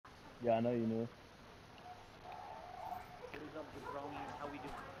Yeah, I know you knew. What is up, jabronis? How we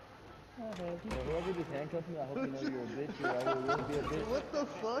doing? Well, whoever just handcuffed me, I hope you know you're a bitch. You always will be a bitch. What the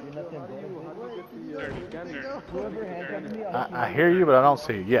fuck? You're nothing but a bitch. Wait, can you let me go? Whoever handcuffed me, I hope you know I you're hear a you, bitch. but I don't You're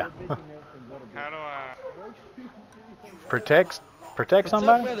see you. always Yeah. a bitch and you're nothing but a bitch. How do I? Protect What's up,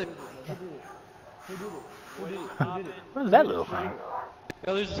 somebody? brother? Who did it? Who did it? Who What did is it? Who did it? poppin'? What is that little thing?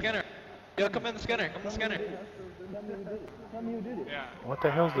 Yo, there's a scanner. Yo, come in the scanner. Come in the Tell me who scanner. did it. Tell me who did it. Tell me who did it. Yeah. What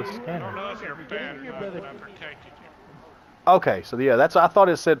the hell's the I don't scanner? know if you're bad or here, not, brother. but I protected you. Okay, so yeah, that's I thought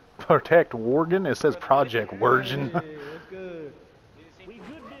it said Protect Worgen. It says Project Virgin. Hey, what's good? We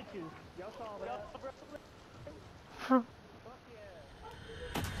good bitches. Y'all saw that?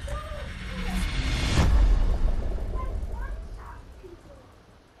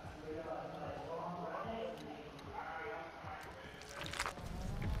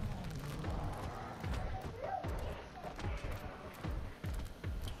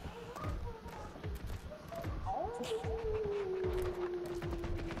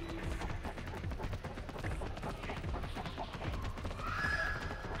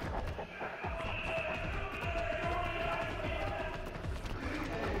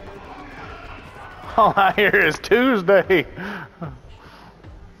 All I hear is Tuesday.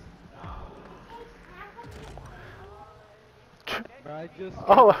 I just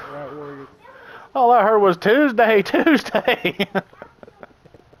Oh, Rat Warrior. all I heard was Tuesday, Tuesday.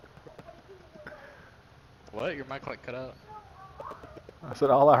 What? Your mic like cut out. I said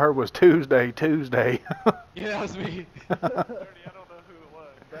all I heard was Tuesday, Tuesday. Yeah, that was me. 30, I don't know who it was.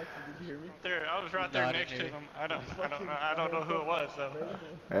 Braxton, did you hear me? There, I was right No, there I didn't next to hear you. him. I don't know who it was though.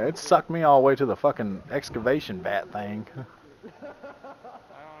 It sucked me all the way to the fucking excavation bat thing. I don't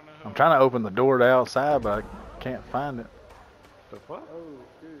know who I'm it trying was. to open the door to outside, but I can't find it. The what?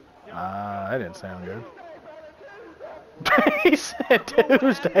 That didn't sound good. He said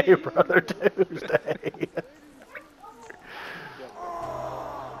Tuesday, brother, Tuesday.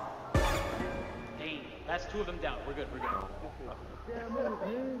 Dang, that's two of them down. We're good. We're good.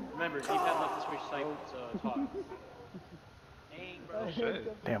 Remember, these have left the switch site to talk. Dang, bro.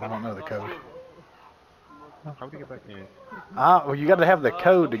 Shit. Damn, I don't know the code. How would you get back in? Well, you got to have the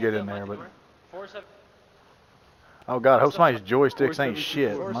code to get in there, but 47. oh god, I hope somebody's joysticks ain't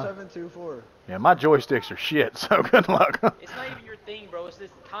shit. 4724. Yeah, my joysticks are shit, so good luck. It's not even your thing, bro. It's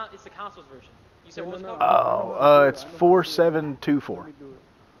it's the console's version. You said what's called? Oh, it's 4724.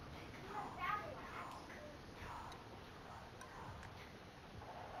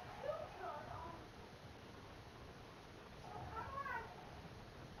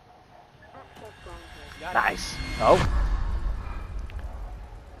 Nice. Oh.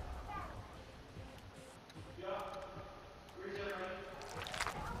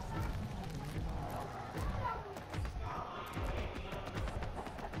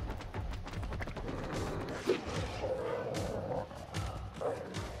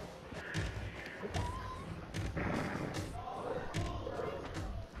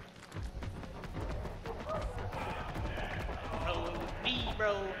 Bro, me,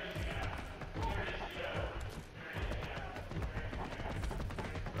 bro.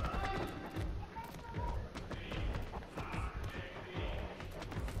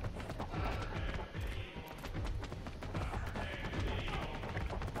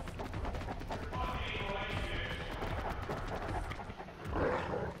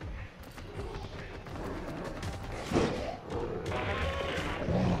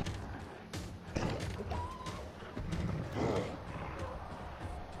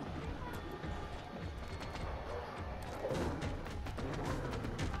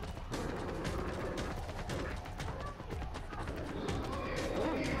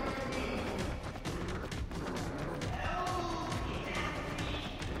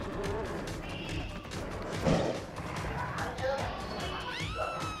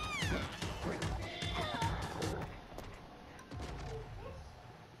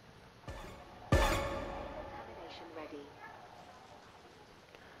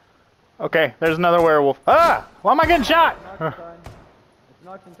 Okay, there's another werewolf. Ah! Why am I getting shot? It's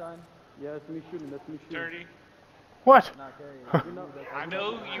Noxon time. Yeah, it's me shooting. That's me shooting. 30. What? I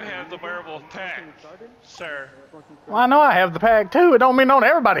know you have the werewolf pack, sir. Well, I know I have the pack too. It don't mean don't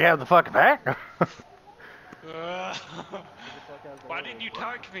everybody have the fucking pack. Why didn't you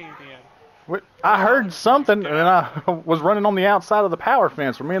talk to me then? I heard something, and I was running on the outside of the power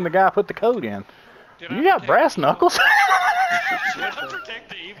fence where me and the guy put the code in. You got brass knuckles? Did I protect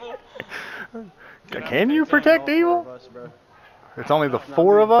the evil? Can you protect evil? It's only the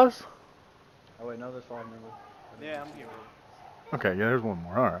four of us? Oh wait, no, there's 5 members. Yeah, I'm here. Okay, yeah, there's one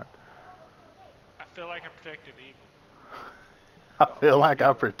more. All right. I feel like I protected evil. I feel like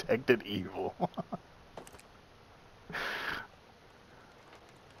I protected evil.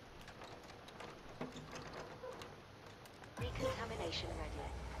 Decontamination ready.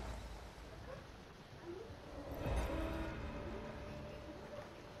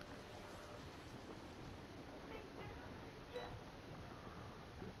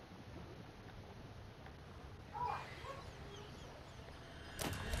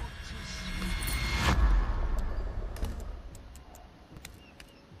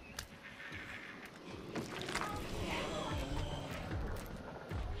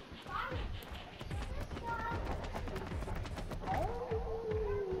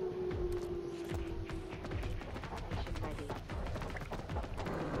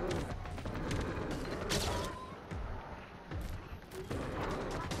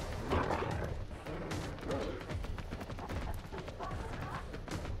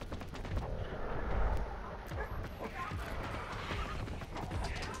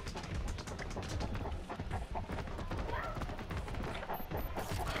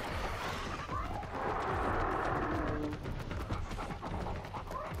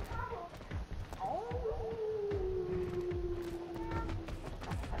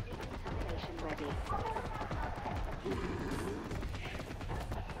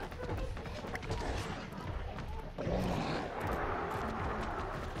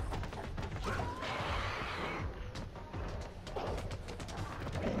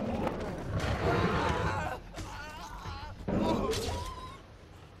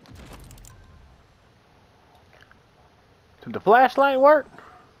 Did the flashlight work?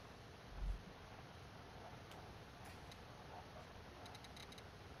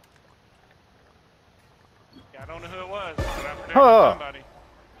 Yeah, I don't know who it was, but I protected Huh. somebody.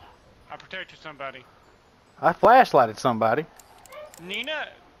 I protected somebody. I flashlighted somebody. Nina,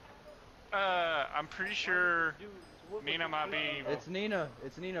 I'm pretty sure Nina might be. It's Nina.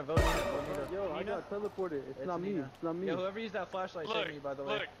 It's Nina. Vote Nina. Vote Nina. Yo, I got teleported. It's not me. Nina. It's not me. Yo, whoever used that flashlight Look, saved me, by the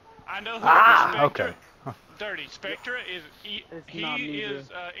way. look, I know who Ah, Spectra. okay. Dirty. Spectra is It's he not me, is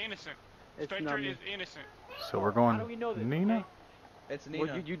innocent. It's Spectra not me. is innocent. So we're How do we going know this? Nina? It's Nina.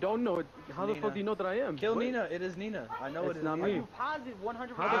 Well, you don't know it. How the Nina. fuck do you know that I am? Kill What? Nina. It is Nina. I know It's it is not Nina. me. You positive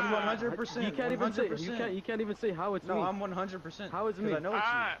 100%. How I'm the- 100%. You can't even say. 100%. You can't even say how it's No, me. I'm 100%. How is it me? I know it's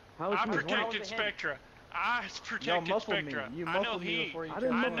I How is I me? protected How? Spectra. I Y'all protected muffled Spectra. me. You I know muffled me he. before you I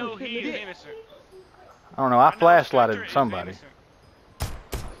didn't I muffle know shit, he is nigga. innocent. I don't know. I know Spectra flashlighted is somebody. innocent.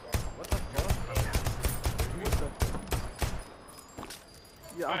 What the fuck?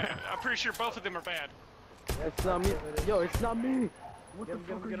 Yeah, I'm pretty sure both of them are bad. it's not me. Yo, it's not me. What Get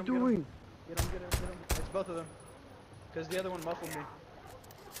the him, fuck are get you him, get him. doing? Get him, get him, get him. It's both of them. Because the other one muffled me.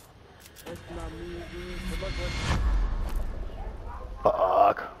 It's not me, dude. Good luck, boys.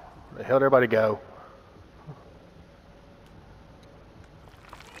 Fuck. Where the hell did everybody go?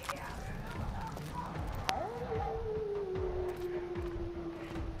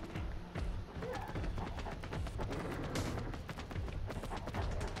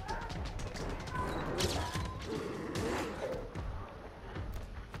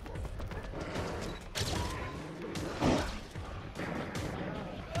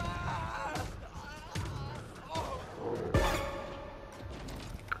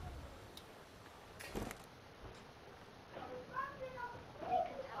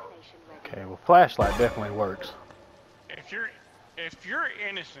 Decontamination ready. Okay, well, flashlight definitely works. If you're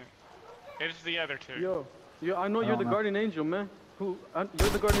innocent, it's the other two. Yo, I know I you're the don't know. guardian angel, man. You're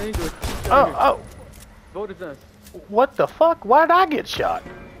the guardian angel. Oh, Vote his ass. what the fuck? Why did I get shot?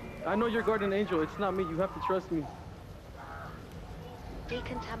 I know you're guardian angel. It's not me. You have to trust me.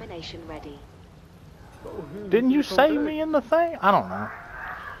 Decontamination ready. Didn't you save me in the thing? I don't know.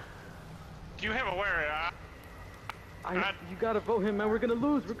 Do you have a where? You gotta vote him, man. We're gonna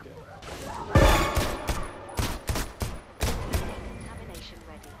lose. Decontamination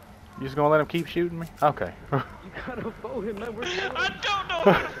ready. You just gonna let him keep shooting me? Okay. You gotta vote him, man. We're I don't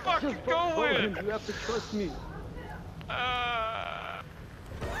know who to fucking Just go vote him. with. You have to trust me.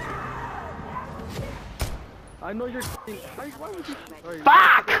 I know you're. Why would you?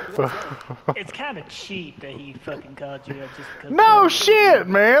 Fuck! It's kind of cheap that he fucking called you up just because. No shit,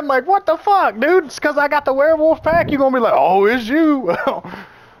 man. Like, what the fuck, dude? It's because I got the werewolf pack. You gonna be like, oh, it's you.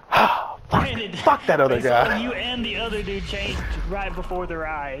 Fuck that other guy. You and the other dude changed right before their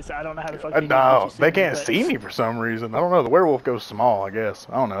eyes. I don't know how to fucking. No, they can't see me for some reason. I don't know. The werewolf goes small, I guess.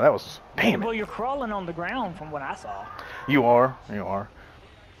 I don't know. That was. Damn Well, it. you're crawling on the ground from what I saw. You are. You are.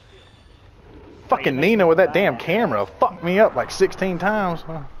 Fucking Nina with that damn camera fucked me up like 16 times.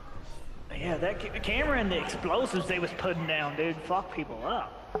 Yeah, that camera and the explosives they was putting down, dude, fuck people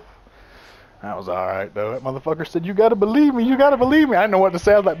up. That was alright though. That motherfucker said, "You gotta believe me, you gotta believe me." I didn't know what to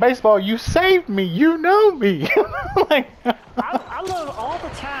say. I was like, "Baseball, you saved me, you know me." Like, I love all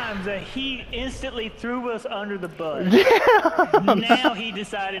the times that he instantly threw us under the bus. yeah. Now he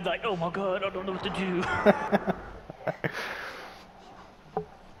decided, like, oh my god, I don't know what to do.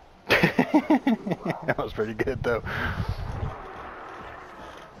 That was pretty good though.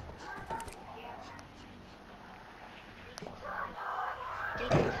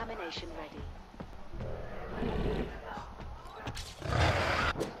 Decontamination ready.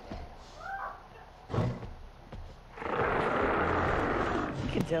 You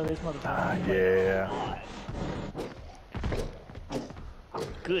can tell this motherfucker. Yeah.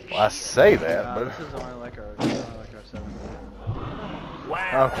 Good Well, I shit. say that, but This is only like our 7th.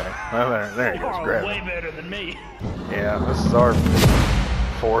 Wow. okay. Well, there he You goes. are Grab way it. better than me. Yeah, this is our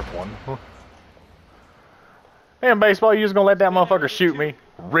 4th one. Damn, baseball, you just gonna let that motherfucker shoot me?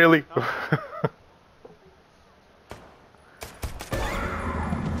 Really?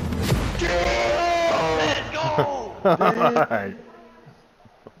 Let's go! Alright.